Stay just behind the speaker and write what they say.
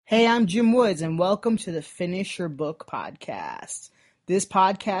Hey, I'm Jim Woods, and welcome to the Finish Your Book podcast. This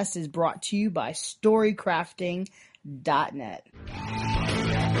podcast is brought to you by StoryCrafting.net.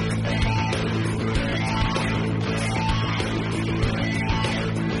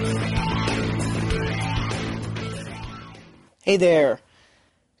 Hey there.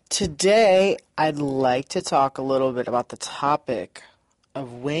 Today, I'd like to talk a little bit about the topic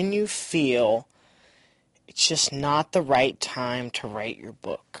of when you feel it's just not the right time to write your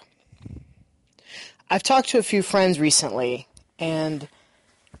book. I've talked to a few friends recently, and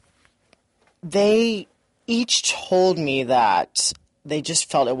they each told me that they just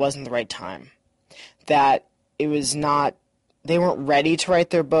felt it wasn't the right time, that it was not, they weren't ready to write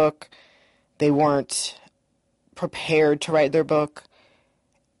their book, they weren't prepared to write their book,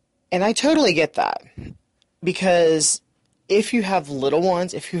 and I totally get that, because if you have little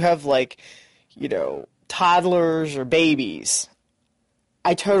ones, if you have toddlers or babies,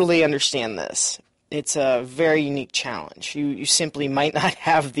 I totally understand this. It's a very unique challenge. You simply might not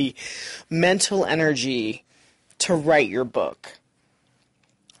have the mental energy to write your book.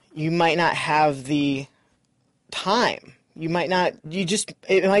 You might not have the time. It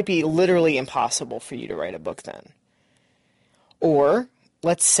might be literally impossible for you to write a book then. Or,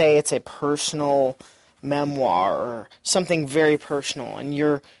 let's say it's a personal memoir or something very personal, and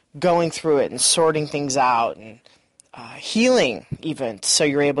you're going through it and sorting things out and healing even, so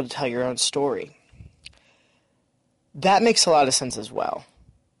you're able to tell your own story. That makes a lot of sense as well.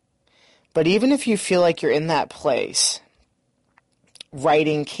 But even if you feel like you're in that place,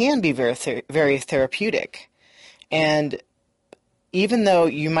 writing can be very therapeutic. And even though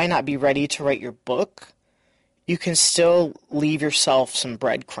you might not be ready to write your book, you can still leave yourself some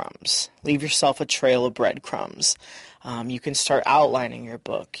breadcrumbs. Leave yourself a trail of breadcrumbs. You can start outlining your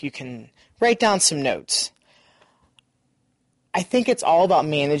book. You can write down some notes. I think it's all about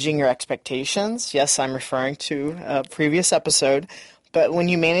managing your expectations. Yes, I'm referring to a previous episode. But when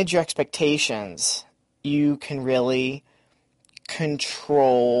you manage your expectations, you can really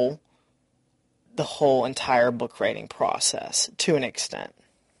control the whole entire book writing process to an extent.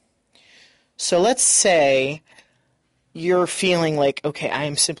 So let's say you're feeling like, okay, I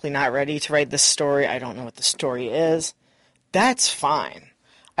am simply not ready to write this story. I don't know what the story is. That's fine.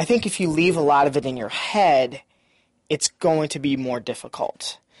 I think if you leave a lot of it in your head, it's going to be more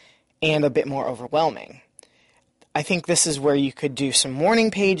difficult and a bit more overwhelming. I think this is where you could do some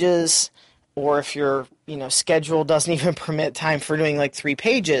morning pages, or if your schedule doesn't even permit time for doing 3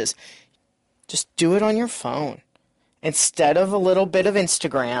 pages, just do it on your phone. Instead of a little bit of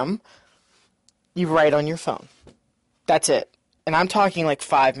Instagram, you write on your phone. That's it. And I'm talking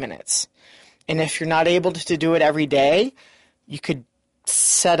 5 minutes. And if you're not able to do it every day, you could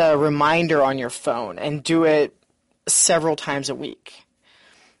set a reminder on your phone and do it several times a week.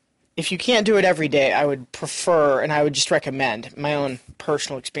 If you can't do it every day, I would prefer, and I would just recommend, my own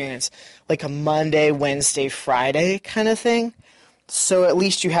personal experience, a Monday, Wednesday, Friday kind of thing. So at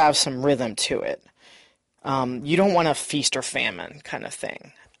least you have some rhythm to it. You don't want a feast or famine kind of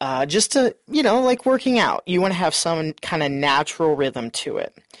thing. Just to, like working out. You want to have some kind of natural rhythm to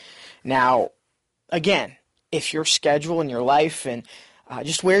it. Now, again, if your schedule and your life and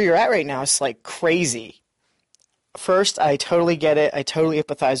just where you're at right now is crazy. First, I totally get it. I totally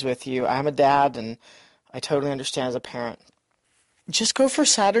empathize with you. I'm a dad, and I totally understand as a parent. Just go for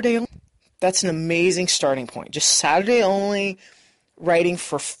Saturday only. That's an amazing starting point. Just Saturday only, writing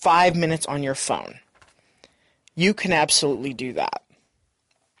for 5 minutes on your phone. You can absolutely do that.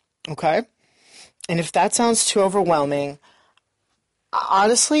 Okay? And if that sounds too overwhelming,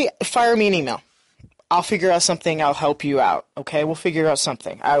 honestly, fire me an email. I'll figure out something. I'll help you out. Okay? We'll figure out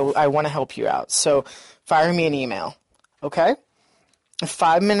something. I want to help you out. So fire me an email. Okay?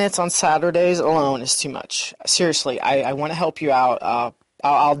 5 minutes on Saturdays alone is too much. Seriously, I want to help you out.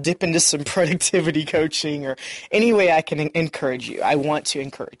 I'll dip into some productivity coaching or any way I can encourage you. I want to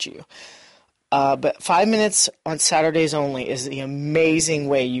encourage you. But 5 minutes on Saturdays only is the amazing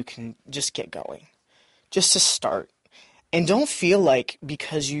way you can just get going. Just to start. And don't feel like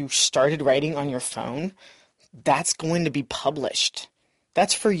because you started writing on your phone, that's going to be published.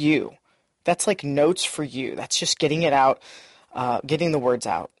 That's for you. That's notes for you. That's just getting it out, getting the words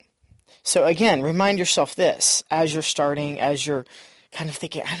out. So again, remind yourself this as you're starting, as you're kind of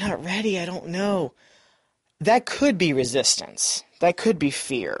thinking, I'm not ready, I don't know. That could be resistance. That could be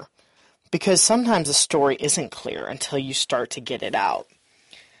fear. Because sometimes a story isn't clear until you start to get it out.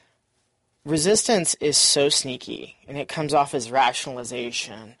 Resistance is so sneaky, and it comes off as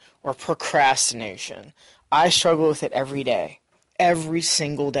rationalization or procrastination. I struggle with it every day, every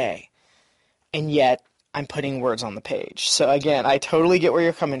single day. And yet, I'm putting words on the page. So again, I totally get where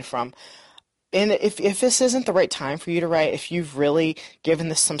you're coming from. And if this isn't the right time for you to write, if you've really given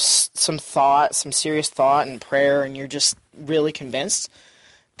this some thought, some serious thought and prayer, and you're just really convinced,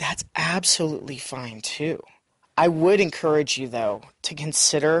 that's absolutely fine too. I would encourage you, though, to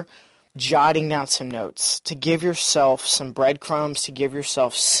consider jotting down some notes, to give yourself some breadcrumbs, to give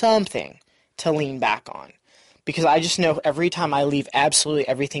yourself something to lean back on. Because I just know every time I leave absolutely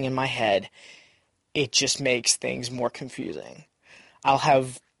everything in my head, it just makes things more confusing. I'll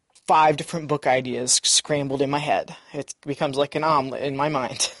have 5 different book ideas scrambled in my head. It becomes like an omelet in my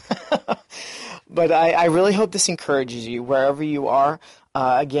mind. But I really hope this encourages you wherever you are.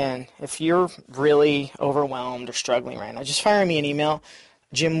 Again, if you're really overwhelmed or struggling right now, just fire me an email,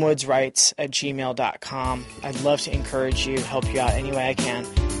 jimwoodswrites@gmail.com. I'd love to encourage you, help you out any way I can,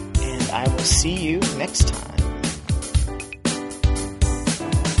 and I will see you next time.